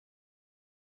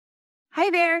Hi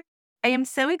there. I am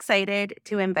so excited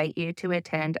to invite you to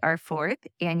attend our fourth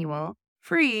annual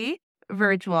free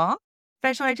virtual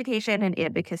special education and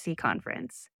advocacy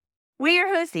conference. We are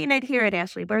hosting it here at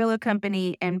Ashley Barlow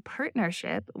Company in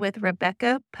partnership with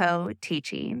Rebecca Poe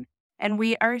Teaching. And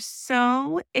we are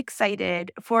so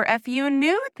excited for a few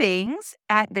new things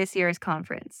at this year's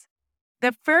conference.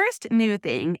 The first new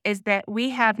thing is that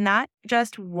we have not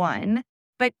just one,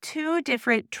 but two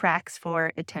different tracks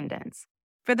for attendance.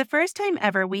 For the first time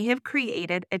ever, we have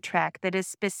created a track that is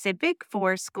specific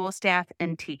for school staff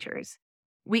and teachers.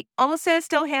 We also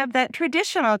still have that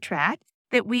traditional track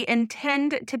that we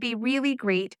intend to be really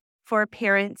great for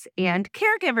parents and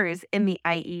caregivers in the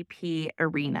IEP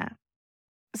arena.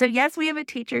 So yes, we have a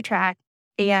teacher track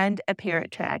and a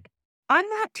parent track. On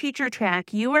that teacher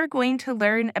track, you are going to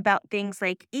learn about things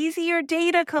like easier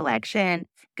data collection,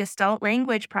 Gestalt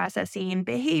language processing,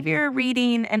 behavior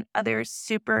reading, and other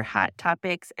super hot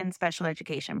topics in special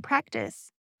education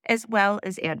practice, as well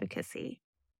as advocacy.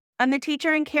 On the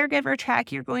teacher and caregiver track,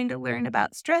 you're going to learn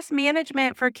about stress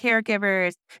management for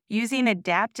caregivers, using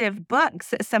adaptive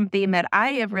books, something that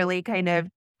I have really kind of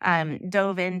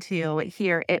dove into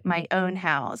here at my own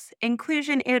house,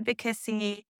 inclusion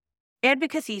advocacy,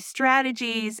 advocacy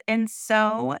strategies, and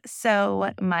so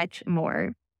much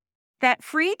more. That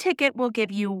free ticket will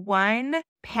give you one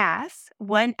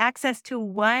access to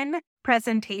one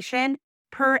presentation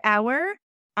per hour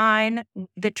on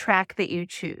the track that you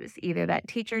choose, either that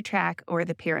teacher track or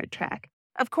the parent track.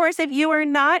 Of course, if you are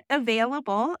not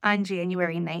available on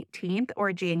January 19th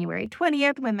or January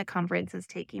 20th when the conference is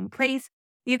taking place,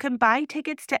 you can buy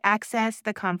tickets to access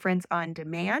the conference on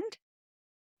demand.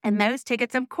 And those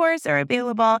tickets, of course, are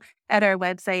available at our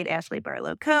website,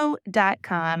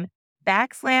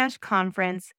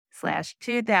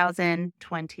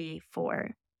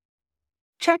 ashleybarlowco.com/conference/2024.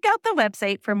 Check out the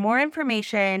website for more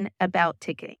information about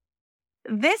ticketing.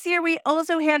 This year, we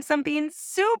also have something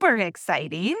super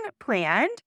exciting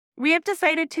planned. We have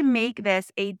decided to make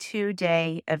this a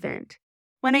 2-day event.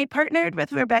 When I partnered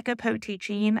with Rebecca Poe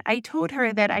Teaching, I told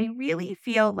her that I really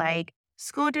feel like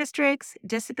school districts,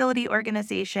 disability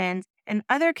organizations, and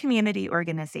other community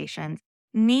organizations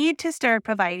need to start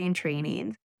providing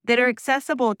trainings that are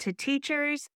accessible to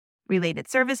teachers, related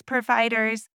service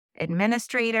providers,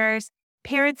 administrators,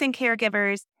 parents and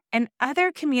caregivers, and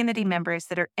other community members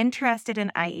that are interested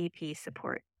in IEP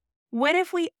support. What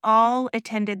if we all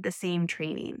attended the same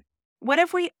training? What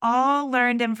if we all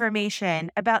learned information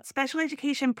about special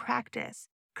education practice,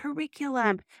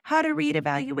 curriculum, how to read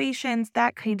evaluations,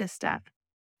 that kind of stuff?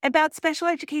 About special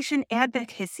education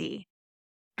advocacy,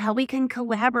 how we can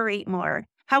collaborate more,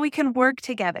 how we can work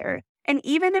together, and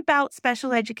even about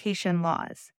special education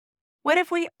laws. What if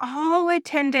we all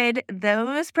attended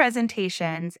those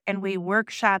presentations and we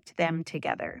workshopped them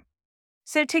together?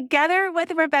 So together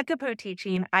with Rebecca Poe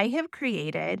Teaching, I have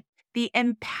created the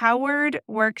Empowered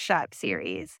Workshop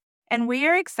Series, and we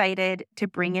are excited to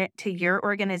bring it to your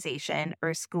organization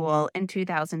or school in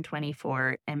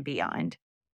 2024 and beyond.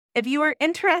 If you are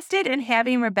interested in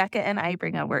having Rebecca and I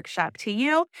bring a workshop to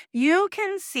you, you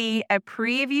can see a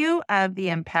preview of the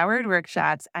Empowered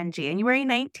Workshops on January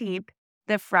 19th,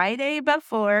 the Friday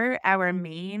before our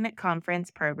main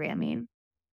conference programming.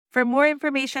 For more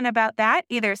information about that,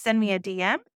 either send me a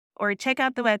DM or check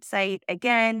out the website,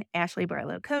 again,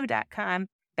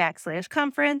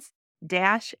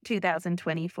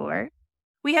 ashleybarlowco.com/conference-2024.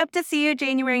 We hope to see you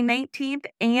January 19th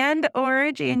and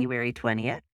or January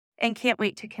 20th, and can't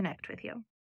wait to connect with you.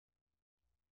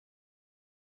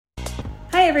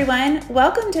 Hi, everyone.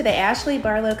 Welcome to the Ashley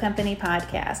Barlow Company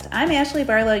podcast. I'm Ashley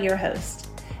Barlow, your host.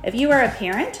 If you are a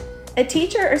parent, a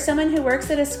teacher, or someone who works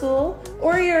at a school,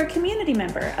 or you're a community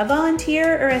member, a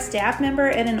volunteer, or a staff member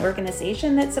at an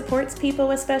organization that supports people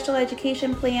with special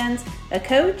education plans, a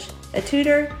coach, a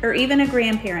tutor, or even a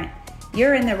grandparent,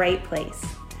 you're in the right place.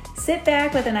 Sit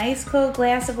back with an ice cold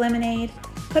glass of lemonade,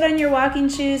 put on your walking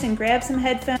shoes and grab some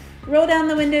headphones, roll down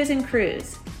the windows and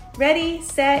cruise. Ready,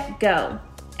 set, go.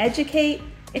 Educate,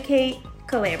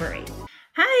 collaborate.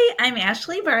 Hi, I'm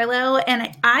Ashley Barlow,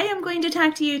 and I am going to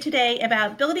talk to you today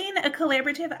about building a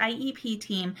collaborative IEP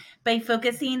team by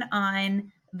focusing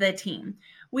on the team.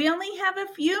 We only have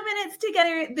a few minutes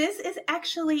together. This is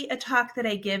actually a talk that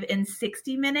I give in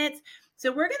 60 minutes.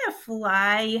 So we're going to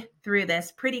fly through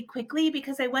this pretty quickly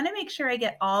because I want to make sure I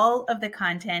get all of the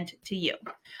content to you.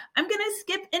 I'm going to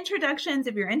skip introductions.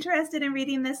 If you're interested in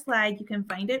reading this slide, you can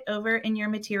find it over in your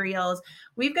materials.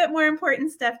 We've got more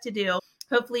important stuff to do.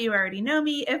 Hopefully you already know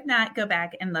me. If not, go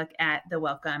back and look at the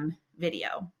welcome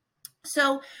video.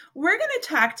 So, we're going to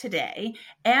talk today,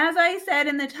 as I said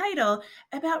in the title,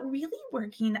 about really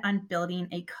working on building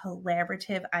a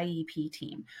collaborative IEP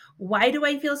team. Why do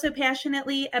I feel so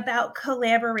passionately about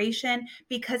collaboration?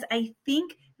 Because I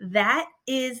think that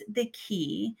is the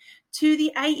key to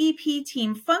the IEP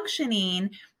team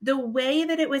functioning the way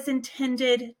that it was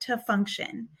intended to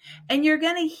function. And you're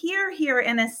going to hear here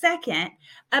in a second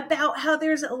about how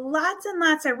there's lots and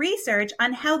lots of research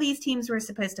on how these teams were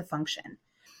supposed to function.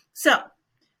 So,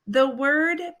 the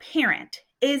word parent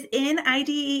is in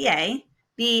IDEA,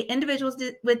 the Individuals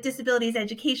with Disabilities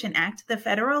Education Act, the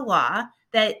federal law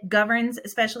that governs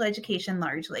special education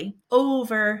largely,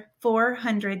 over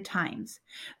 400 times.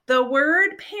 The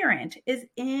word parent is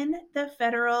in the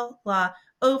federal law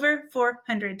over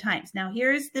 400 times. Now,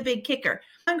 here's the big kicker.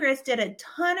 Congress did a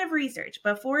ton of research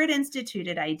before it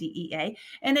instituted IDEA,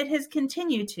 and it has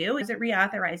continued to as it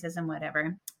reauthorizes and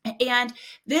whatever. And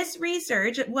this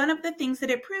research, one of the things that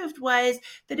it proved was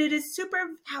that it is super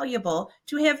valuable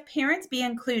to have parents be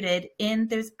included in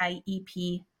those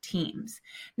IEP teams.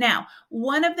 Now,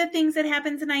 one of the things that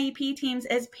happens in IEP teams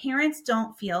is parents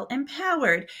don't feel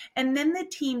empowered, and then the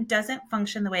team doesn't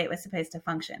function the way it was supposed to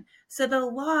function. So the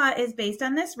law is based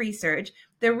on this research.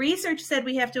 The research said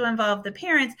we have to involve the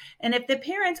parents, and if the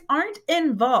parents aren't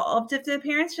involved, if the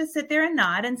parents just sit there and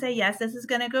nod and say, yes, this is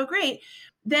going to go great,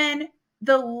 then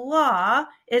the law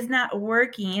is not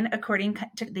working according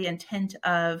to the intent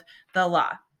of the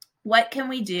law. What can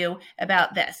we do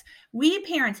about this? We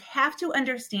parents have to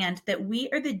understand that we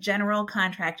are the general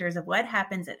contractors of what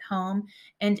happens at home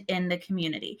and in the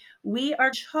community. We are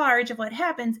in charge of what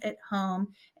happens at home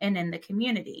and in the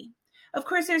community. Of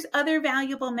course, there's other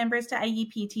valuable members to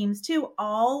IEP teams too,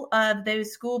 all of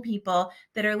those school people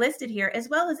that are listed here, as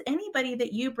well as anybody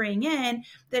that you bring in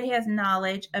that has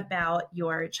knowledge about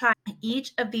your child.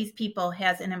 Each of these people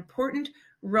has an important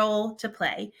role to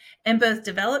play in both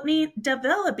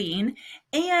developing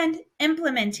and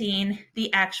implementing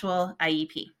the actual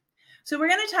IEP. So we're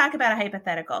going to talk about a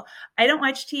hypothetical. I don't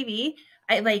watch TV.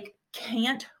 I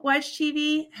can't watch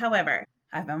TV. However,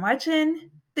 I've been watching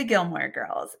the Gilmore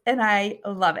Girls, and I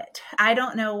love it. I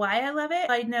don't know why I love it.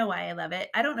 I know why I love it.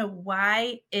 I don't know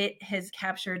why it has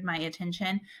captured my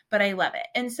attention, but I love it.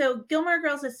 And so Gilmore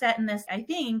Girls is set in this, I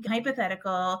think,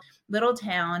 hypothetical little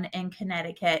town in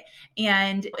Connecticut.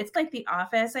 And it's like The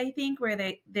Office, I think, where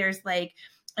there's like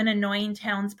an annoying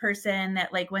townsperson that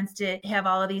wants to have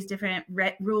all of these different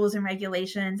rules and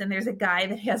regulations, and there's a guy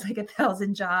that has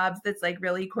 1,000 jobs that's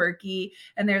really quirky,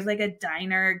 and there's a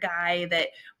diner guy that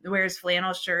wears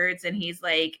flannel shirts and he's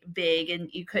big and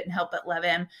you couldn't help but love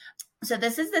him. So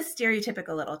this is the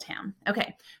stereotypical little town.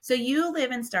 Okay, so you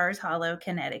live in Stars Hollow,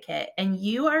 Connecticut, and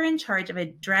you are in charge of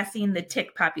addressing the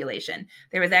tick population.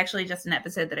 There was actually just an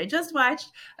episode that I just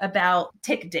watched about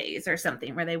tick days or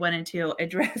something where they wanted to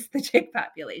address the tick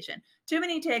population. Too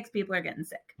many ticks, people are getting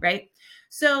sick, right?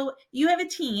 So you have a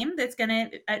team that's going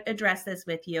to address this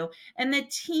with you, and the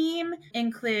team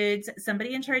includes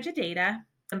somebody in charge of data,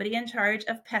 somebody in charge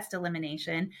of pest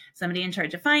elimination, somebody in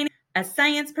charge of finance, a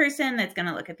science person that's going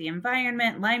to look at the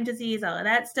environment, Lyme disease, all of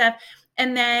that stuff,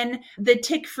 and then the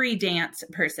tick-free dance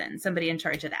person, somebody in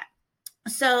charge of that.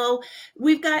 So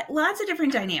we've got lots of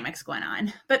different dynamics going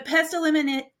on, but pest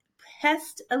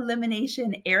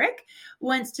elimination Eric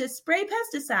wants to spray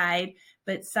pesticide,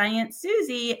 but Science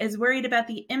Susie is worried about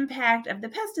the impact of the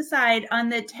pesticide on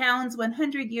the town's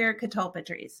 100-year catalpa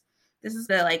trees. This is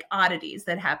the oddities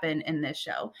that happen in this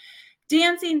show.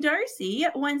 Dancing Darcy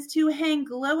wants to hang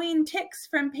glowing ticks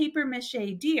from paper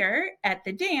mache deer at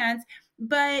the dance,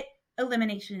 but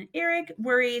Elimination Eric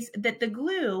worries that the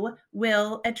glue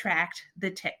will attract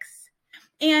the ticks.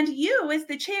 And you, as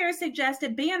the chair, suggest a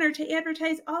banner to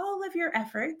advertise all of your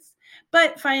efforts,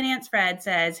 but Finance Fred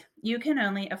says you can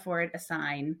only afford a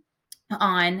sign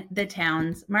on the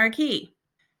town's marquee.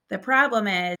 The problem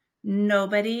is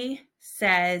nobody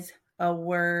says a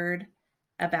word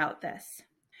about this.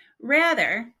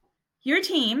 Rather, your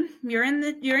team, you're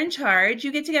in charge,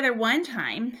 you get together one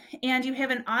time and you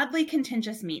have an oddly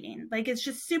contentious meeting. It's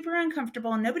just super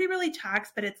uncomfortable. Nobody really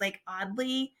talks, but it's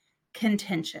oddly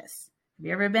contentious. Have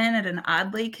you ever been at an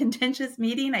oddly contentious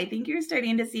meeting? I think you're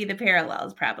starting to see the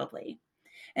parallels probably.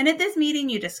 And at this meeting,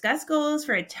 you discuss goals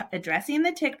for addressing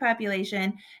the tick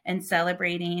population and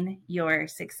celebrating your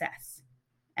success.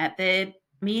 At the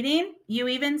meeting, you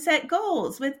even set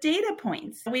goals with data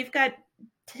points. We've got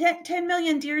 10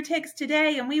 million deer ticks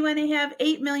today, and we want to have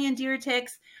 8 million deer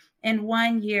ticks in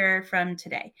 1 year from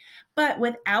today. But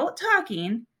without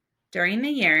talking during the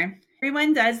year,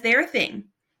 everyone does their thing.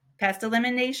 Pest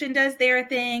elimination does their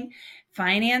thing.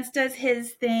 finance does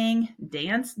his thing,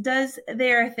 dance does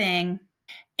their thing.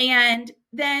 And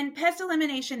then Pest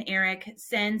Elimination Eric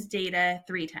sends data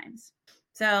 3 times.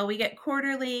 So we get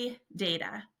quarterly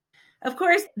data. Of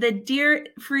course, the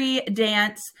deer-free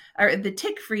dance or the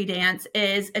tick-free dance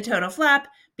is a total flop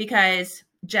because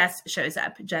Jess shows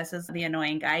up. Jess is the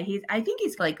annoying guy. I think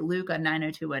he's like Luke on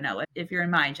 90210 if you're in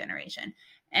my generation.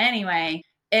 Anyway,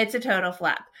 it's a total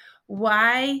flop.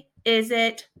 Why is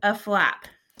it a flop?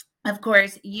 Of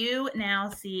course, you now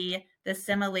see the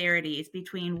similarities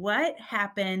between what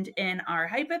happened in our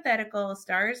hypothetical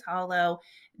Stars Hollow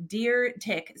deer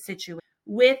tick situation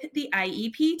with the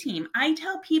IEP team. I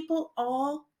tell people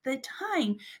all the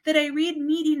time that I read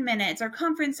meeting minutes or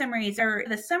conference summaries or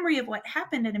the summary of what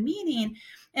happened at a meeting,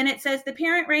 and it says the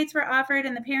parent rights were offered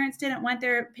and the parents didn't want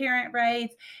their parent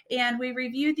rights, and we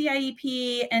reviewed the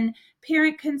IEP, and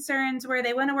parent concerns where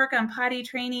they want to work on potty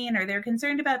training, or they're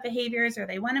concerned about behaviors, or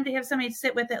they want them to have somebody to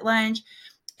sit with at lunch.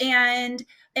 And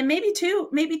maybe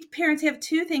parents have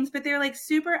 2 things, but they're like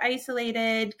super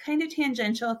isolated, kind of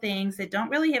tangential things that don't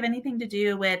really have anything to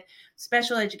do with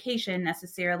special education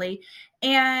necessarily.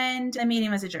 And a meeting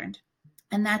was adjourned.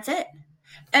 And that's it.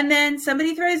 And then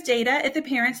somebody throws data at the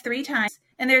parents 3 times,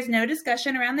 and there's no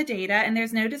discussion around the data, and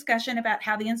there's no discussion about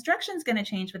how the instruction is going to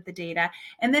change with the data.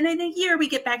 And then in a year, we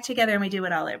get back together and we do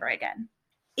it all over again.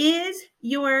 Is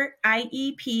your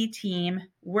IEP team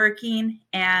working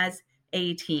as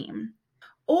a team?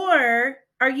 Or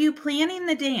are you planning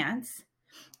the dance?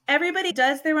 Everybody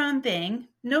does their own thing.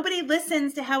 Nobody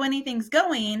listens to how anything's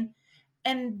going.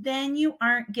 And then you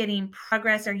aren't getting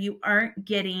progress, or you aren't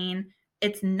getting,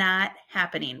 it's not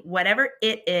happening. Whatever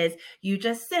it is, you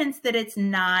just sense that it's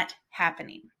not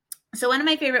happening. So one of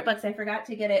my favorite books, I forgot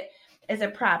to get it as a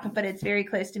prop, but it's very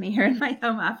close to me here in my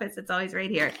home office. It's always right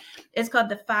here. It's called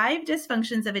The 5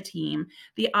 Dysfunctions of a Team.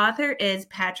 The author is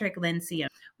Patrick Lencioni.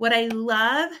 What I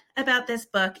love about this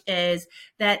book is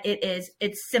that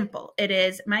it's simple.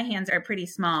 My hands are pretty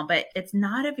small, but it's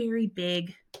not a very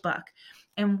big book.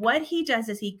 And what he does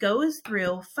is he goes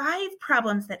through 5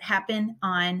 problems that happen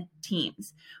on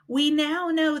teams. We now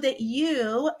know that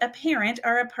you, a parent,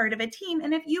 are a part of a team.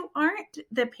 And if you aren't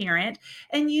the parent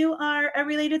and you are a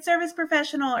related service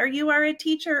professional, or you are a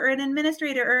teacher or an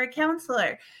administrator or a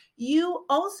counselor, you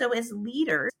also, as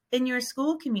leaders in your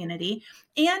school community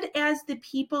and as the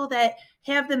people that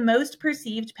have the most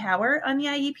perceived power on the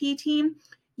IEP team,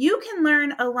 you can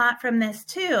learn a lot from this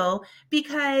too,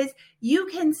 because you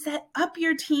can set up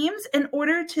your teams in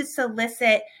order to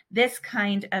solicit this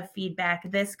kind of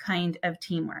feedback, this kind of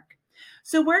teamwork.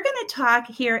 So we're going to talk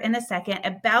here in a second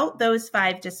about those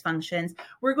 5 dysfunctions.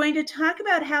 We're going to talk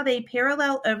about how they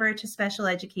parallel over to special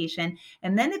education.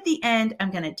 And then at the end, I'm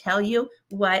going to tell you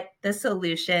what the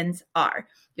solutions are.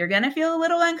 You're going to feel a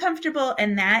little uncomfortable,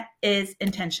 and that is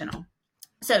intentional.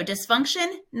 So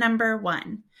dysfunction number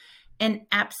 1. An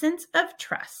absence of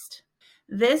trust.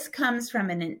 This comes from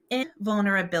an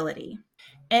invulnerability,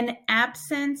 an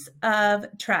absence of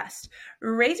trust.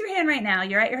 Raise your hand right now.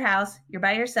 You're at your house. You're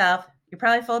by yourself. You're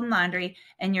probably folding laundry,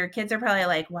 and your kids are probably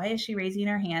like, why is she raising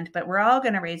her hand? But we're all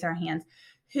going to raise our hands.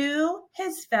 Who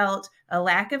has felt a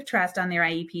lack of trust on their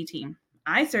IEP team?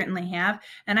 I certainly have.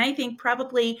 And I think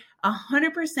probably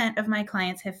 100% of my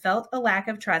clients have felt a lack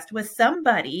of trust with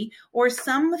somebody or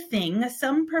something,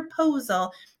 some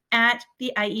proposal at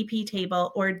the IEP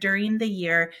table or during the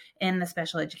year in the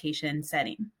special education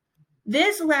setting.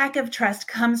 This lack of trust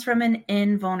comes from an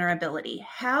invulnerability.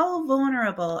 How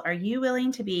vulnerable are you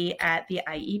willing to be at the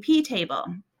IEP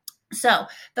table? So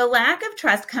the lack of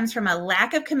trust comes from a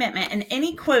lack of commitment, and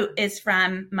any quote is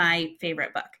from my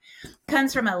favorite book.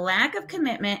 Comes from a lack of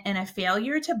commitment and a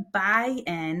failure to buy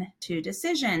in to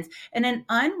decisions, and an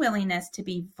unwillingness to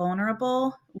be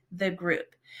vulnerable with the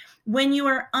group. When you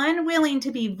are unwilling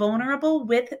to be vulnerable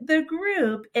with the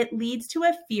group, it leads to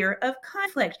a fear of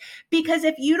conflict. Because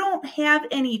if you don't have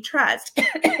any trust,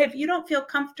 if you don't feel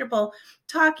comfortable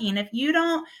talking, if you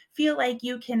don't feel like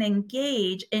you can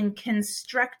engage in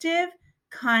constructive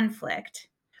conflict,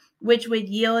 which would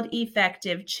yield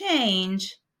effective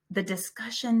change, the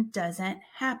discussion doesn't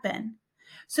happen.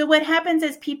 So what happens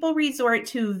is people resort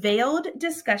to veiled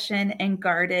discussion and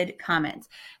guarded comments.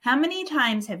 How many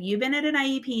times have you been at an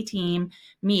IEP team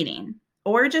meeting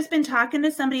or just been talking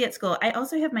to somebody at school? I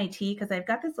also have my tea because I've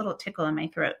got this little tickle in my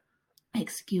throat.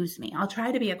 Excuse me. I'll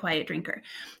try to be a quiet drinker.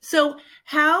 So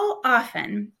how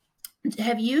often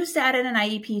have you sat at an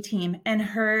IEP team and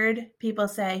heard people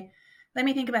say, let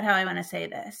me think about how I want to say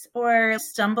this, or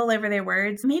stumble over their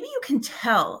words. Maybe you can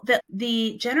tell that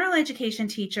the general education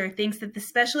teacher thinks that the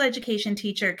special education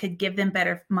teacher could give them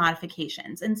better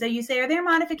modifications. And so you say, are there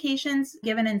modifications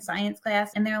given in science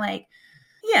class? And they're like,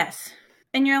 yes.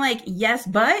 And you're like, yes,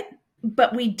 but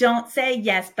we don't say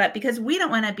yes, but because we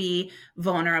don't want to be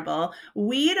vulnerable.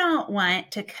 We don't want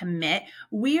to commit.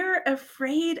 We're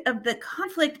afraid of the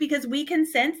conflict because we can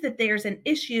sense that there's an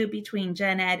issue between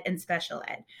gen ed and special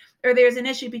ed, or there's an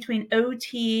issue between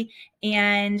OT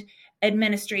and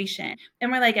administration.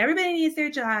 And we're like, everybody needs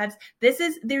their jobs.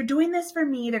 They're doing this for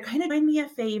me. They're kind of doing me a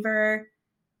favor.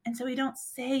 And so we don't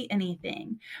say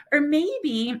anything. Or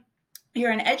maybe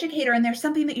you're an educator and there's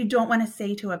something that you don't want to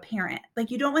say to a parent.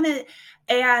 Like you don't want to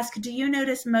ask, do you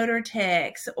notice motor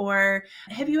tics? Or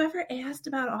have you ever asked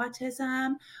about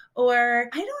autism? Or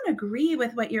I don't agree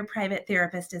with what your private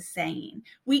therapist is saying.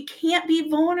 We can't be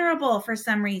vulnerable for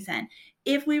some reason.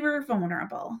 If we were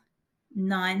vulnerable,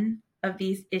 none of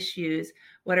these issues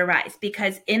would arise,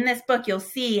 because in this book, you'll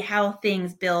see how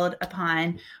things build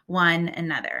upon one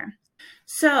another.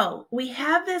 So we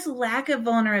have this lack of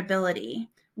vulnerability,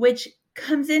 which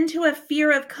comes into a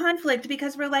fear of conflict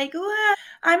because we're like, well,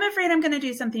 I'm afraid I'm going to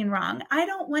do something wrong. I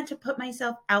don't want to put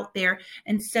myself out there.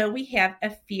 And so we have a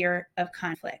fear of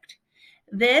conflict.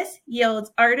 This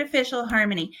yields artificial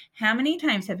harmony. How many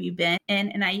times have you been in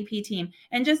an IEP team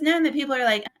and just known that people are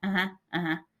like,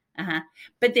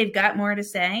 but they've got more to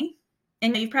say?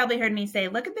 And you've probably heard me say,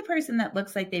 look at the person that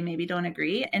looks like they maybe don't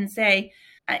agree and say,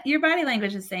 your body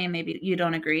language is saying maybe you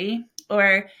don't agree.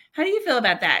 Or how do you feel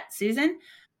about that, Susan?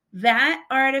 That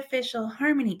artificial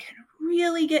harmony can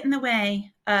really get in the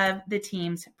way of the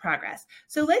team's progress.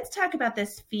 So let's talk about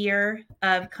this fear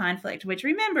of conflict, which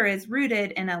remember is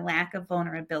rooted in a lack of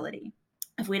vulnerability.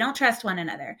 If we don't trust one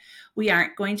another, we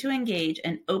aren't going to engage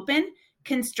in open,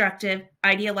 constructive,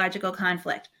 ideological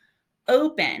conflict.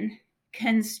 Open,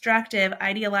 constructive,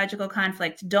 ideological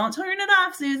conflict. Don't turn it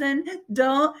off, Susan.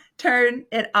 Don't turn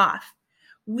it off.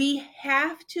 We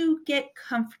have to get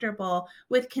comfortable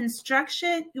with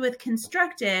constructive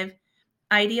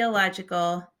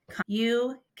ideological.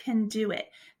 You can do it.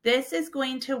 This is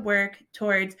going to work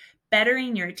towards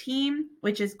bettering your team,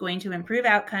 which is going to improve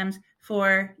outcomes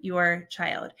for your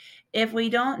child. If we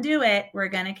don't do it, we're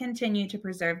going to continue to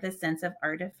preserve this sense of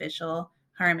artificial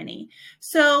harmony.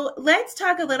 So let's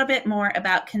talk a little bit more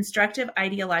about constructive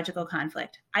ideological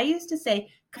conflict. I used to say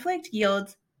conflict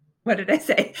yields, what did I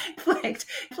say?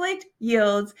 Conflict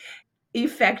yields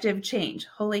effective change.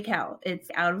 Holy cow, it's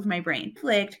out of my brain.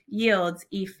 Conflict yields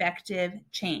effective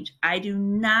change. I do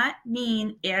not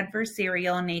mean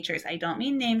adversarial natures. I don't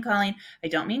mean name calling. I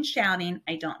don't mean shouting.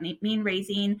 I don't mean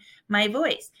raising my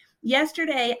voice.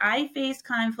 Yesterday, I faced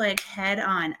conflict head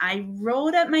on. I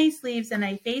rolled up my sleeves and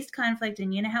I faced conflict.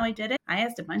 And you know how I did it? I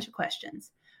asked a bunch of questions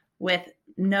with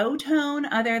no tone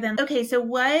other than, okay, so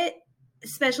what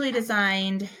does specially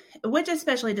designed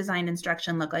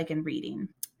instruction look like in reading?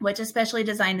 What does specially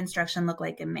designed instruction look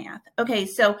like in math? Okay,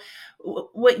 so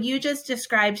what you just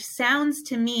described sounds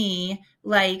to me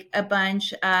like a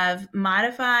bunch of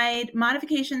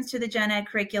modifications to the gen ed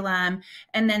curriculum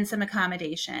and then some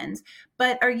accommodations.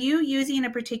 But are you using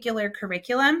a particular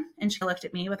curriculum? And she looked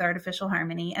at me with artificial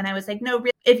harmony. And I was like, no,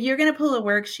 if you're going to pull a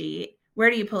worksheet,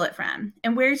 where do you pull it from?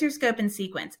 And where's your scope and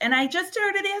sequence? And I just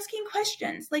started asking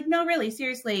questions. Like, no, really,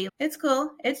 seriously, it's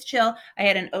cool. It's chill. I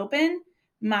had an open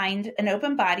mind, an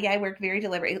open body. I work very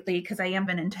deliberately because I am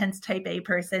an intense type A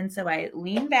person. So I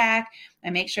lean back.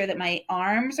 I make sure that my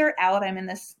arms are out. I'm in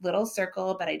this little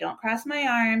circle, but I don't cross my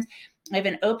arms. I have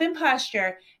an open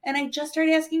posture. And I just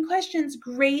started asking questions.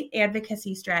 Great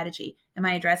advocacy strategy. Am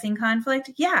I addressing conflict?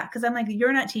 Yeah, because I'm like,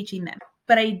 you're not teaching them.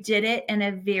 But I did it in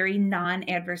a very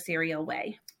non-adversarial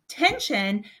way.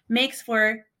 Tension makes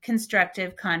for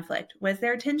constructive conflict. Was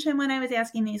there tension when I was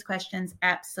asking these questions?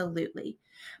 Absolutely.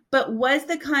 But was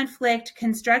the conflict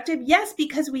constructive? Yes,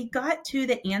 because we got to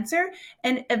the answer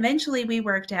and eventually we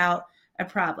worked out a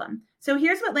problem. So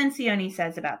here's what Lencioni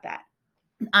says about that.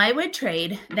 I would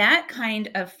trade that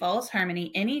kind of false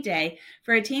harmony any day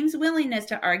for a team's willingness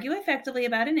to argue effectively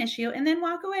about an issue and then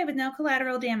walk away with no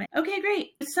collateral damage. Okay,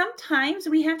 great. Sometimes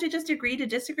we have to just agree to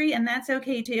disagree, and that's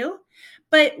okay too.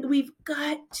 But we've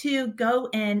got to go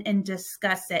in and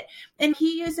discuss it. And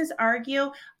he uses argue.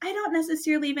 I don't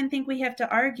necessarily even think we have to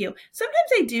argue. Sometimes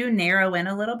I do narrow in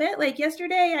a little bit. Like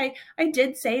yesterday, I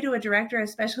did say to a director of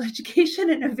special education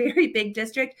in a very big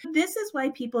district, this is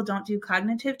why people don't do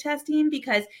cognitive testing,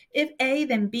 because if A,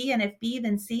 then B, and if B,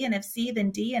 then C, and if C,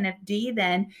 then D, and if D,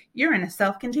 then you're in a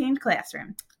self-contained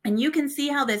classroom. And you can see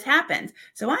how this happens.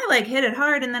 So I hit it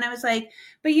hard. And then I was like,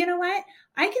 but you know what?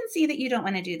 I can see that you don't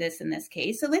want to do this in this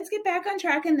case. So let's get back on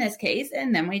track in this case.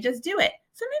 And then we just do it.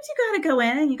 Sometimes you got to go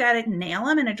in and you got to nail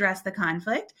them and address the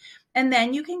conflict. And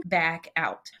then you can back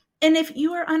out. And if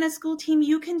you are on a school team,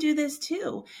 you can do this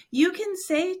too. You can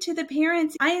say to the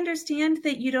parents, I understand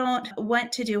that you don't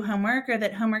want to do homework or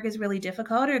that homework is really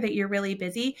difficult or that you're really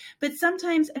busy. But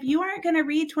sometimes if you aren't going to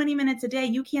read 20 minutes a day,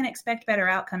 you can't expect better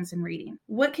outcomes in reading.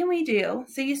 What can we do?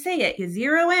 So you say it, you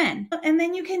zero in, and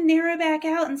then you can narrow back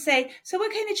out and say, so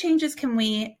what kind of changes can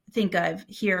we think of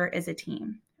here as a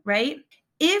team, right?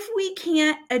 If we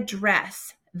can't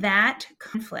address that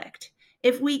conflict,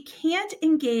 if we can't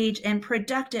engage in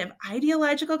productive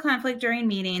ideological conflict during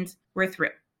meetings, we're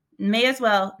through. May as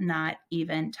well not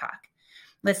even talk.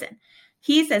 Listen,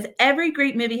 he says every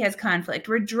great movie has conflict.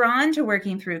 We're drawn to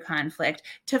working through conflict,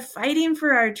 to fighting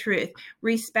for our truth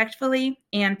respectfully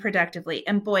and productively.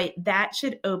 And boy, that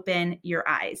should open your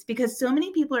eyes because so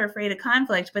many people are afraid of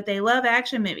conflict, but they love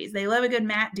action movies. They love a good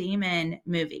Matt Damon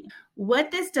movie.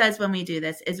 What this does when we do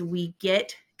this is we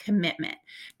get commitment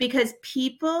because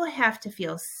people have to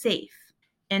feel safe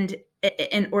and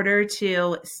in order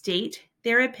to state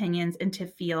their opinions and to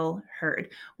feel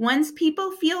heard. Once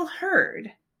people feel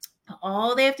heard,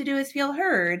 all they have to do is feel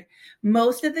heard.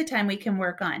 Most of the time we can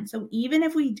work on. So even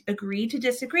if we agree to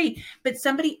disagree, but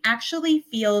somebody actually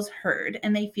feels heard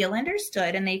and they feel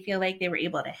understood and they feel like they were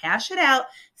able to hash it out,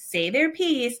 say their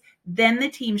piece, then the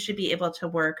team should be able to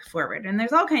work forward. And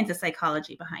there's all kinds of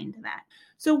psychology behind that.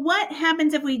 So what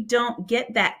happens if we don't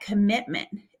get that commitment?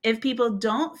 If people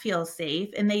don't feel safe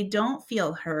and they don't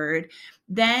feel heard,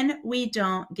 then we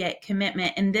don't get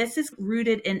commitment. And this is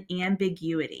rooted in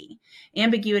ambiguity.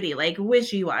 Ambiguity, like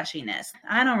wishy-washiness.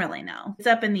 I don't really know. It's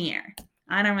up in the air.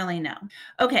 I don't really know.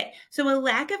 Okay, so a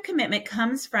lack of commitment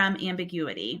comes from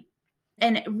ambiguity.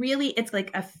 And really, it's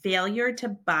like a failure to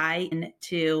buy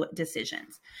into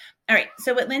decisions. All right,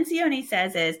 so what Lencioni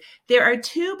says is there are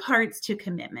two parts to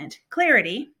commitment.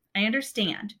 Clarity, I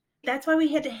understand. That's why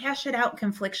we had to hash it out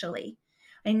conflictually.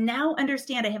 I now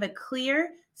understand. I have a clear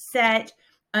set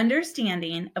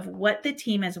understanding of what the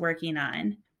team is working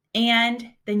on.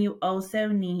 And then you also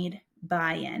need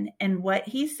buy-in. And what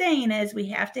he's saying is we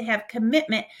have to have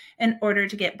commitment in order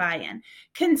to get buy-in.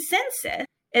 Consensus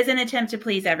is an attempt to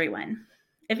please everyone.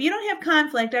 If you don't have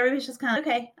conflict, everybody's just kind of,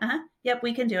 okay, yep,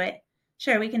 we can do it.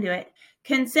 Sure, we can do it.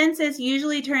 Consensus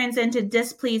usually turns into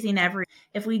displeasing everyone.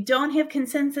 If we don't have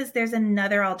consensus, there's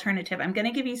another alternative. I'm going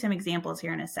to give you some examples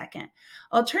here in a second.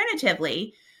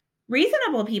 Alternatively,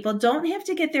 reasonable people don't have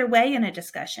to get their way in a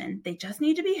discussion. They just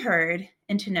need to be heard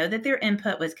and to know that their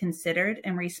input was considered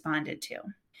and responded to.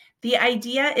 The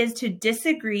idea is to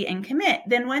disagree and commit.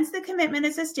 Then once the commitment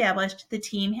is established, the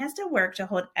team has to work to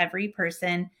hold every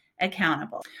person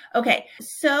accountable. Okay,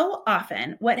 so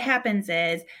often what happens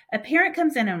is a parent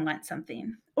comes in and wants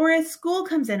something, or a school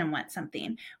comes in and wants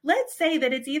something. Let's say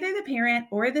that it's either the parent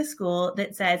or the school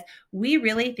that says, we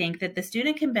really think that the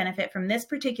student can benefit from this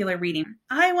particular reading.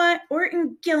 I want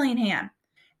Orton Gillingham.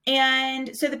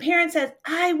 And so the parent says,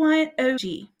 I want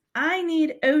OG. I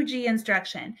need OG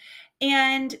instruction.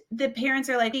 And the parents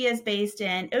are like, OG is based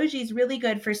in, OG is really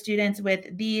good for students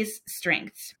with these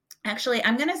strengths. Actually,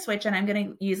 I'm going to switch and I'm going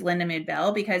to use Linda Mood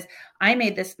Bell because I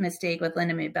made this mistake with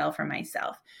Linda Mood Bell for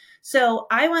myself. So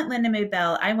I want Linda Mood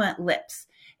Bell. I want lips.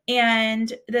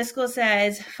 And the school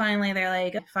says, finally, they're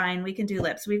like, fine, we can do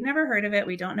lips. We've never heard of it.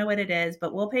 We don't know what it is,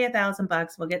 but we'll pay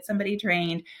 $1,000. We'll get somebody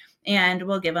trained and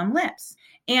we'll give them lips.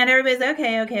 And everybody's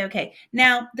okay.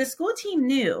 Now, the school team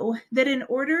knew that in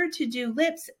order to do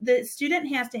lips, the student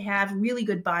has to have really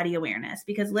good body awareness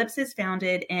because lips is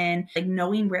founded in like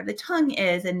knowing where the tongue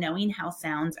is and knowing how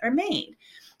sounds are made.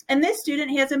 And this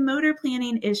student has a motor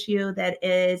planning issue that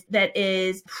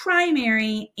is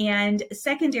primary and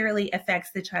secondarily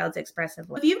affects the child's expressive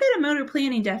life. If you've got a motor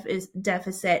planning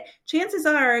deficit, chances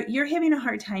are you're having a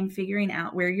hard time figuring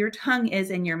out where your tongue is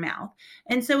in your mouth.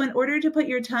 And so in order to put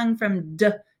your tongue from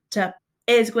d to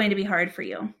is going to be hard for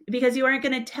you because you aren't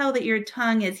going to tell that your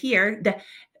tongue is here,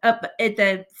 up at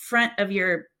the front of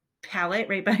your palate,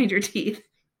 right behind your teeth.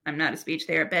 I'm not a speech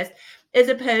therapist, as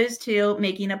opposed to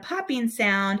making a popping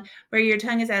sound where your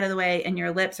tongue is out of the way and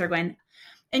your lips are going.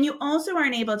 And you also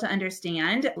aren't able to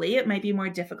understand, it might be more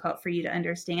difficult for you to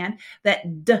understand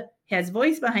that D has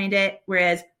voice behind it,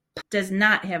 whereas P does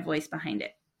not have voice behind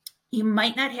it. You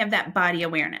might not have that body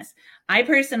awareness. I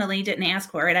personally didn't ask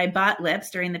for it. I bought lips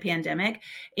during the pandemic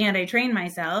and I trained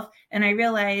myself and I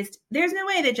realized there's no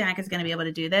way that Jack is going to be able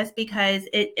to do this because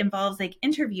it involves like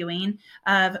interviewing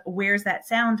of where's that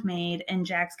sound made and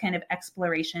Jack's kind of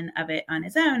exploration of it on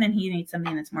his own. And he needs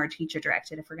something that's more teacher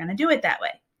directed if we're going to do it that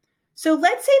way. So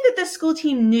let's say that the school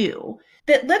team knew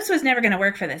that lips was never going to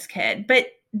work for this kid, but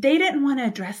they didn't want to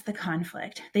address the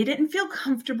conflict. They didn't feel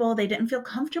comfortable. They didn't feel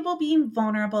comfortable being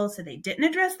vulnerable. So they didn't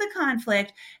address the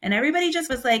conflict. And everybody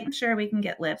just was like, sure, we can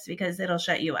get lips because it'll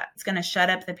shut you up. It's going to shut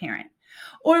up the parent.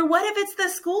 Or what if it's the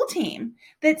school team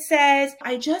that says,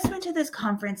 I just went to this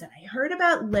conference and I heard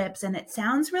about lips and it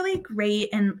sounds really great.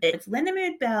 And it's Linda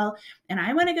Mood Bell and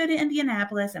I want to go to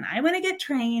Indianapolis and I want to get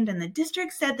trained. And the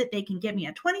district said that they can give me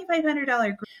a $2,500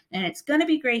 grant and it's going to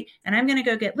be great. And I'm going to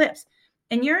go get lips.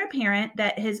 And you're a parent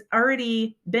that has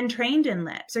already been trained in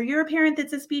lips, or you're a parent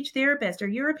that's a speech therapist, or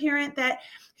you're a parent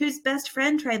whose best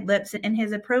friend tried lips and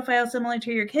has a profile similar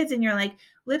to your kids. And you're like,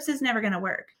 lips is never going to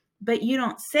work. But you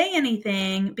don't say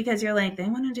anything because you're like, they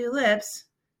want to do lips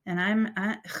and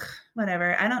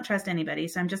whatever. I don't trust anybody.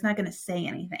 So I'm just not going to say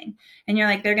anything. And you're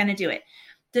like, they're going to do it.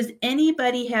 Does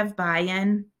anybody have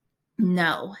buy-in?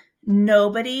 No.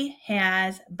 Nobody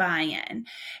has buy-in.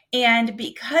 And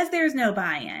because there's no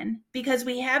buy-in, because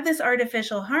we have this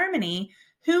artificial harmony,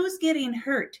 who's getting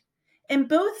hurt? In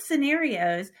both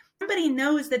scenarios, somebody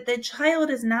knows that the child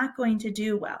is not going to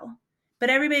do well. But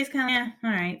everybody's kind of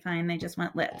all right, fine. They just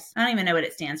want lips. I don't even know what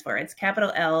it stands for. It's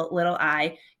capital L, little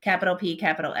I, capital P,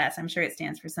 capital S. I'm sure it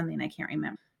stands for something I can't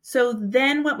remember. So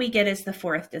then what we get is the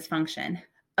fourth dysfunction.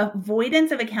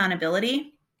 Avoidance of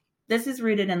accountability. This is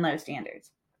rooted in low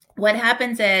standards. What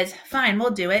happens is, fine,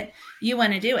 we'll do it. You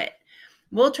want to do it.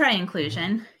 We'll try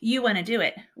inclusion. You want to do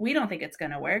it. We don't think it's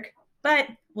going to work, but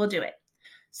we'll do it.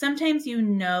 Sometimes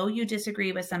you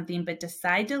disagree with something, but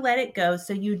decide to let it go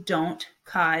so you don't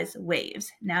cause waves.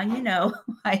 Now you know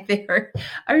why there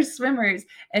are swimmers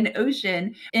and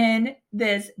ocean in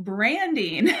this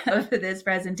branding of this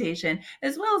presentation,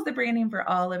 as well as the branding for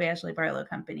all of Ashley Barlow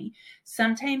Company.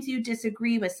 Sometimes you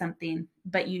disagree with something,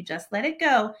 but you just let it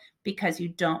go because you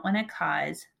don't want to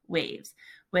cause waves.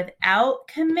 Without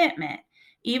commitment,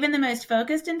 even the most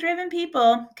focused and driven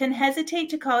people can hesitate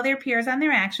to call their peers on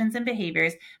their actions and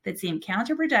behaviors that seem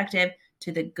counterproductive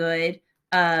to the good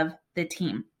of the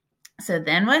team. So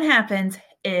then what happens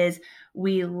is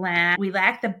we lack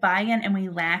the buy-in and we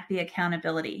lack the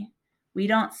accountability. We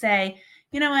don't say,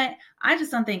 you know what, I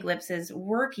just don't think lips is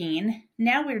working.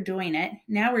 Now we're doing it.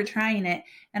 Now we're trying it.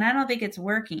 And I don't think it's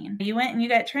working. You went and you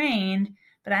got trained,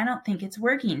 but I don't think it's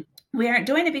working. We aren't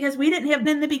doing it because we didn't have it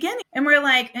in the beginning. And we're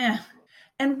like,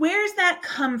 And where's that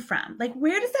come from? Like,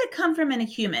 where does that come from in a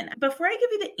human? Before I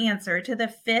give you the answer to the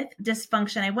fifth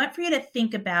dysfunction, I want for you to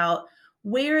think about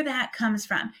where that comes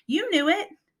from. You knew it.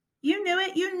 You knew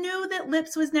it. You knew that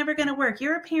lips was never going to work.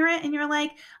 You're a parent and you're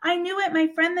like, I knew it. My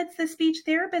friend that's the speech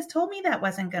therapist told me that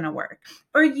wasn't going to work.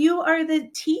 Or you are the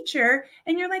teacher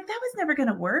and you're like, that was never going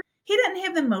to work. He didn't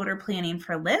have the motor planning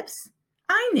for lips.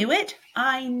 I knew it.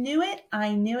 I knew it.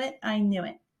 I knew it. I knew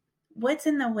it. What's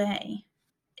in the way?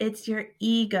 It's your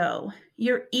ego.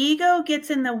 Your ego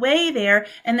gets in the way there,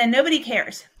 and then nobody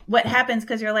cares what happens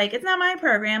because you're like, it's not my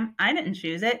program. I didn't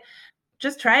choose it.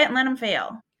 Just try it and let them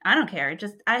fail. I don't care.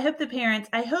 I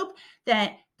hope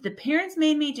that the parents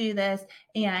made me do this,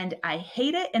 and I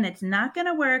hate it, and it's not going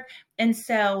to work. And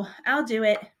so I'll do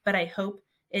it, but I hope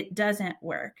it doesn't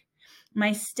work.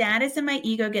 My status and my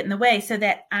ego get in the way so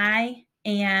that I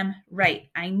am right.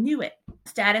 I knew it.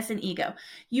 Status and ego.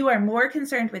 You are more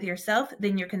concerned with yourself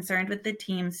than you're concerned with the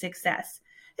team's success.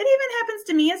 It even happens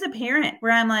to me as a parent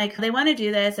where I'm like, they want to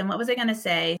do this. And what was I going to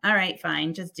say? All right,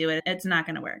 fine, just do it. It's not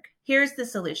going to work. Here's the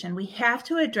solution. We have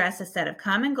to address a set of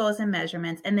common goals and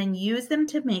measurements and then use them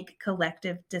to make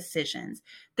collective decisions.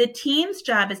 The team's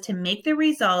job is to make the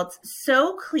results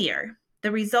so clear.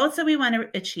 The results that we want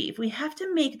to achieve, we have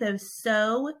to make those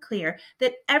so clear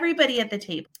that everybody at the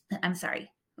table,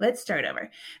 let's start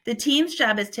over. The team's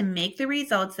job is to make the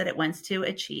results that it wants to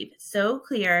achieve so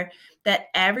clear that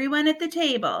everyone at the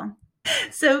table,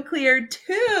 so clear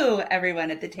to everyone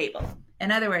at the table.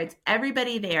 In other words,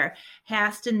 everybody there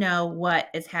has to know what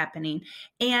is happening.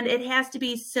 And it has to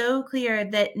be so clear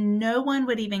that no one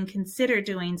would even consider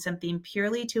doing something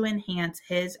purely to enhance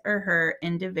his or her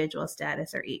individual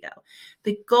status or ego.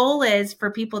 The goal is for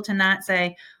people to not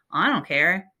say, I don't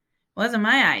care. It wasn't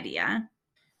my idea.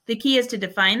 The key is to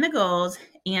define the goals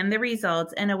and the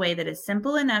results in a way that is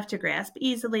simple enough to grasp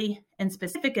easily and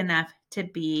specific enough to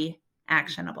be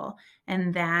actionable.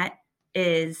 And that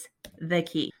is the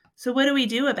key. So what do we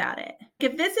do about it?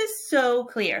 If this is so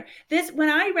clear, when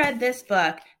I read this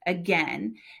book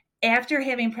again, after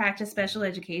having practiced special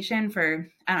education for,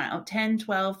 I don't know, 10,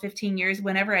 12, 15 years,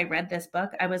 whenever I read this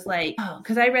book, I was like, oh,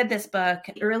 because I read this book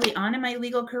early on in my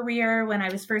legal career when I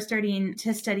was first starting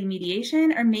to study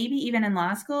mediation, or maybe even in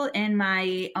law school in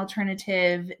my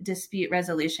alternative dispute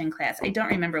resolution class. I don't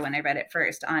remember when I read it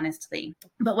first, honestly.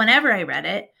 But whenever I read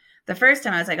it, the first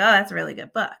time I was like, oh, that's a really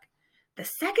good book. The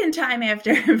second time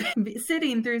after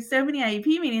sitting through so many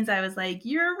IEP meetings, I was like,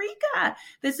 Eureka!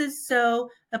 This is so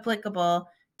applicable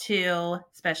to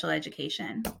special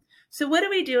education. So what do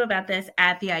we do about this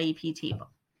at the IEP table?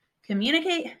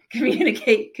 Communicate,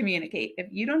 communicate, communicate. If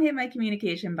you don't have my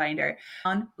communication binder,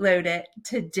 download it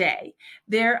today.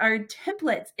 There are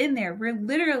templates in there where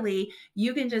literally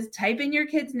you can just type in your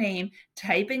kid's name,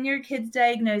 type in your kid's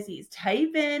diagnoses,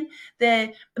 type in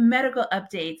the medical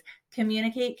updates,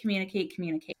 communicate, communicate,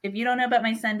 communicate. If you don't know about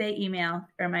my Sunday email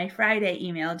or my Friday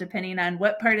email, depending on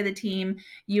what part of the team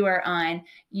you are on,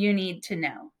 you need to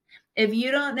know. If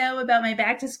you don't know about my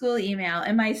back to school email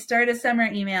and my start of summer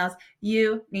emails,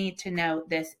 you need to know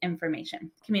this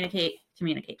information. Communicate,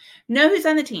 communicate. Know who's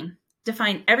on the team.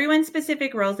 Define everyone's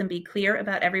specific roles and be clear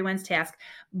about everyone's task,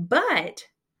 but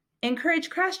encourage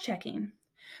cross-checking.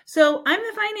 So I'm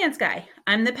the finance guy.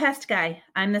 I'm the pest guy.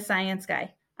 I'm the science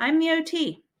guy. I'm the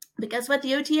OT. But guess what?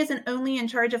 The OT isn't only in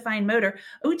charge of fine motor.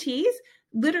 OTs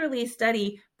literally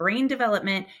study brain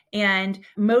development and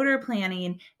motor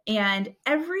planning and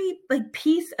every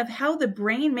piece of how the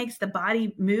brain makes the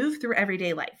body move through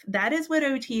everyday life. That is what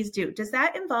OTs do. Does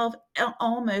that involve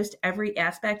almost every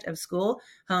aspect of school,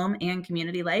 home, and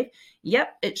community life?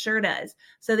 Yep, it sure does.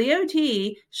 So the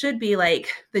OT should be like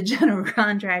the general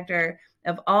contractor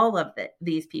of all of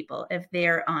these people if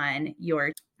they're on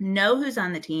your. Know who's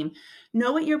on the team,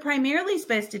 know what you're primarily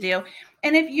supposed to do.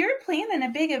 And if you're planning a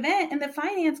big event and the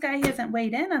finance guy hasn't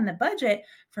weighed in on the budget,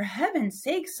 for heaven's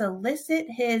sake, solicit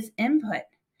his input.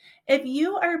 If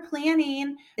you are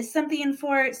planning something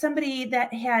for somebody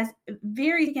that has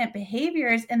very different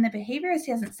behaviors and the behaviorist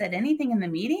hasn't said anything in the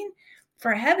meeting,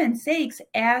 for heaven's sakes,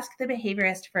 ask the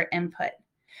behaviorist for input.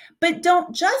 But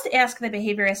don't just ask the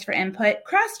behaviorist for input,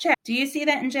 cross-check. Do you see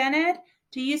that in gen ed?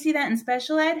 Do you see that in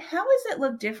special ed? How does it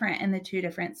look different in the two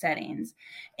different settings?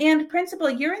 And principal,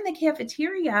 you're in the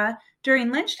cafeteria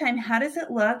during lunchtime. How does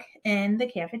it look in the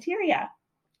cafeteria?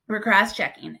 We're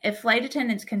cross-checking. If flight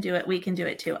attendants can do it, we can do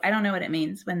it too. I don't know what it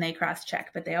means when they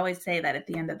cross-check, but they always say that at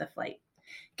the end of the flight.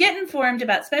 Get informed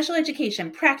about special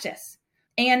education practice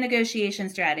and negotiation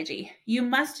strategy. You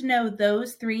must know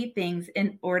those three things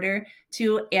in order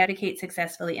to advocate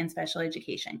successfully in special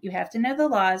education. You have to know the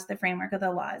laws, the framework of the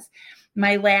laws.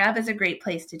 My lab is a great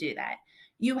place to do that.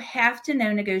 You have to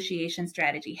know negotiation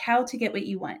strategy, how to get what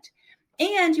you want.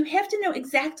 And you have to know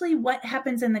exactly what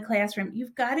happens in the classroom.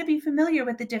 You've got to be familiar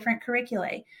with the different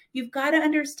curricula. You've got to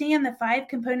understand the 5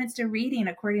 components to reading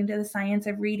according to the science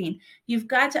of reading. You've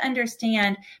got to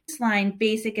understand baseline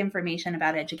basic information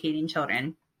about educating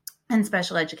children and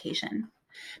special education.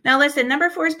 Now listen,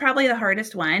 number 4 is probably the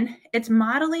hardest one. It's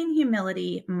modeling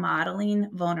humility, modeling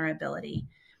vulnerability,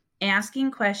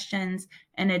 asking questions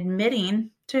and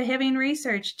admitting to having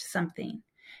researched something.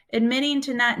 Admitting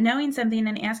to not knowing something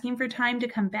and asking for time to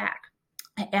come back.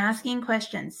 Asking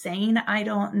questions, saying, I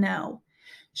don't know.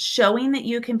 Showing that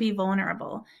you can be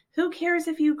vulnerable. Who cares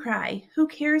if you cry? Who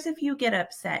cares if you get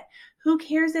upset? Who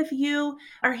cares if you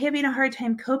are having a hard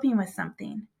time coping with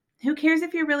something? Who cares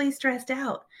if you're really stressed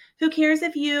out? Who cares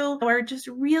if you are just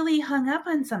really hung up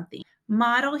on something?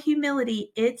 Model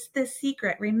humility. It's the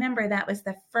secret. Remember, that was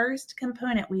the first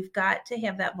component. We've got to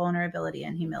have that vulnerability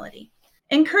and humility.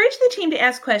 Encourage the team to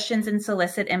ask questions and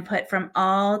solicit input from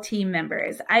all team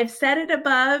members. I've said it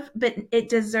above, but it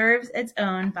deserves its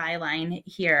own byline.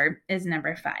 Here is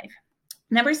number 5.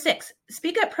 Number 6,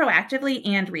 speak up proactively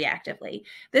and reactively.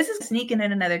 This is sneaking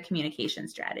in another communication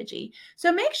strategy.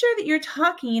 So make sure that you're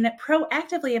talking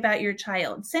proactively about your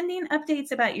child, sending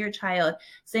updates about your child,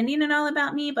 sending an all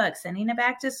about me book, sending a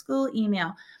back to school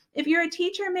email. If you're a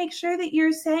teacher, make sure that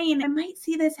you're saying, I might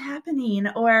see this happening,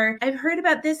 or I've heard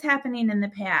about this happening in the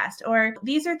past, or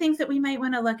these are things that we might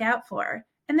want to look out for.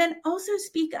 And then also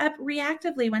speak up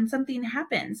reactively when something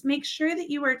happens. Make sure that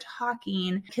you are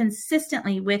talking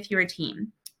consistently with your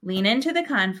team. Lean into the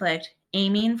conflict,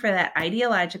 aiming for that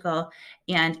ideological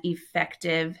and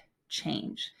effective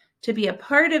change. To be a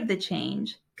part of the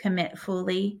change, commit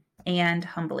fully and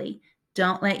humbly.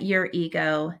 Don't let your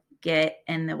ego get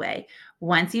in the way.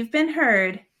 Once you've been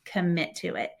heard, commit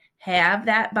to it. Have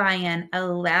that buy-in.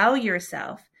 Allow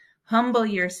yourself, humble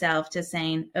yourself to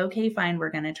saying, okay, fine,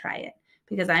 we're going to try it.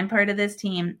 Because I'm part of this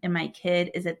team and my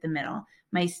kid is at the middle.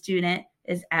 My student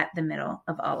is at the middle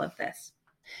of all of this.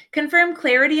 Confirm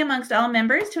clarity amongst all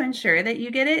members to ensure that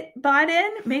you get it bought in.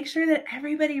 Make sure that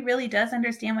everybody really does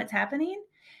understand what's happening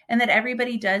and that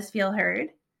everybody does feel heard.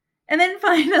 And then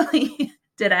finally,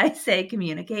 did I say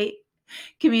communicate?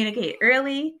 Communicate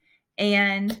early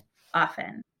and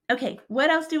often. Okay, what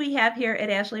else do we have here at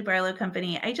Ashley Barlow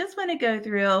Company? I just want to go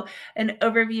through an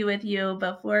overview with you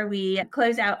before we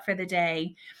close out for the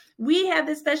day. We have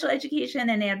the Special Education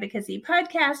and Advocacy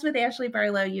podcast with Ashley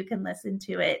Barlow. You can listen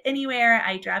to it anywhere.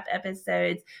 I drop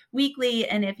episodes weekly,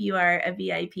 and if you are a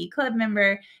VIP club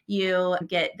member, you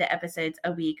get the episodes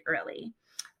a week early.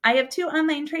 I have 2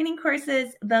 online training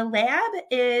courses. The lab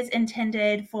is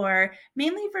intended for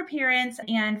mainly for parents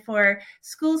and for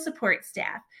school support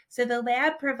staff. So the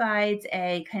lab provides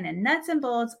a kind of nuts and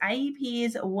bolts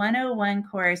IEPs 101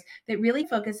 course that really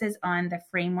focuses on the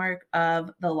framework of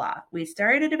the law. We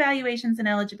start at evaluations and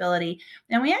eligibility,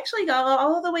 and we actually go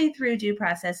all the way through due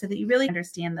process so that you really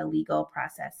understand the legal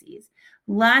processes.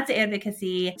 Lots of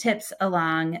advocacy tips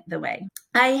along the way.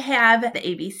 I have the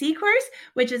ABC course,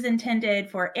 which is intended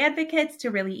for advocates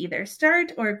to really either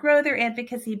start or grow their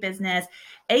advocacy business.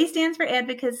 A stands for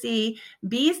advocacy,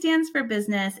 B stands for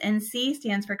business, and C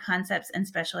stands for concepts and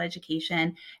special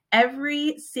education.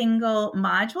 Every single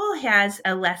module has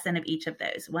a lesson of each of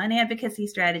those, one advocacy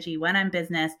strategy, one on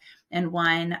business, and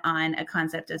one on a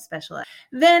concept of special ed.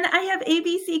 Then I have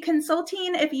ABC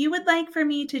Consulting. If you would like for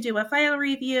me to do a file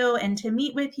review and to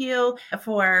meet with you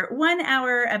for 1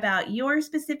 hour about your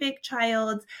specific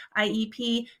child's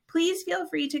IEP, please feel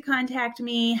free to contact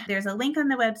me. There's a link on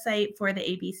the website for the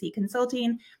ABC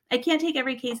Consulting. I can't take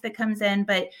every case that comes in,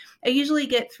 but I usually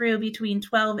get through between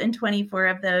 12 and 24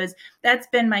 of those. That's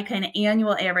been my kind of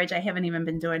annual average. I haven't even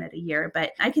been doing it a year,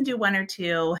 but I can do 1 or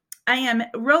 2. I am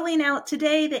rolling out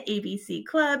today the ABC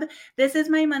Club. This is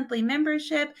my monthly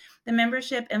membership. The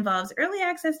membership involves early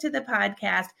access to the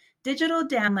podcast, digital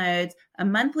downloads, a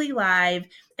monthly live,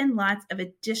 and lots of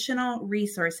additional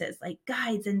resources like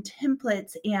guides and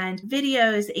templates and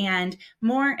videos and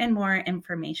more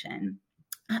information.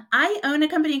 I own a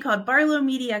company called Barlow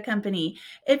Media Company.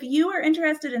 If you are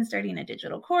interested in starting a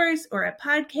digital course or a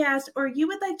podcast, or you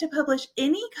would like to publish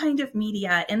any kind of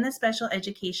media in the special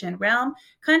education realm,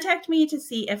 contact me to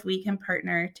see if we can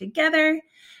partner together.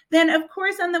 Then, of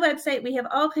course, on the website, we have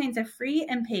all kinds of free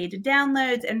and paid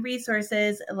downloads and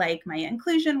resources like my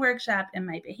inclusion workshop and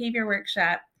my behavior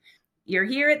workshop. You're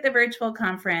here at the virtual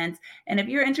conference, and if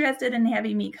you're interested in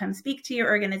having me come speak to your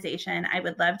organization, I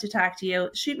would love to talk to you.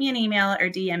 Shoot me an email or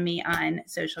DM me on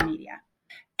social media.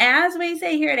 As we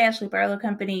say here at Ashley Barlow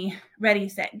Company, ready,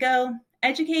 set, go,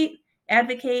 educate,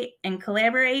 advocate, and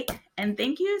collaborate. And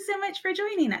thank you so much for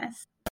joining us.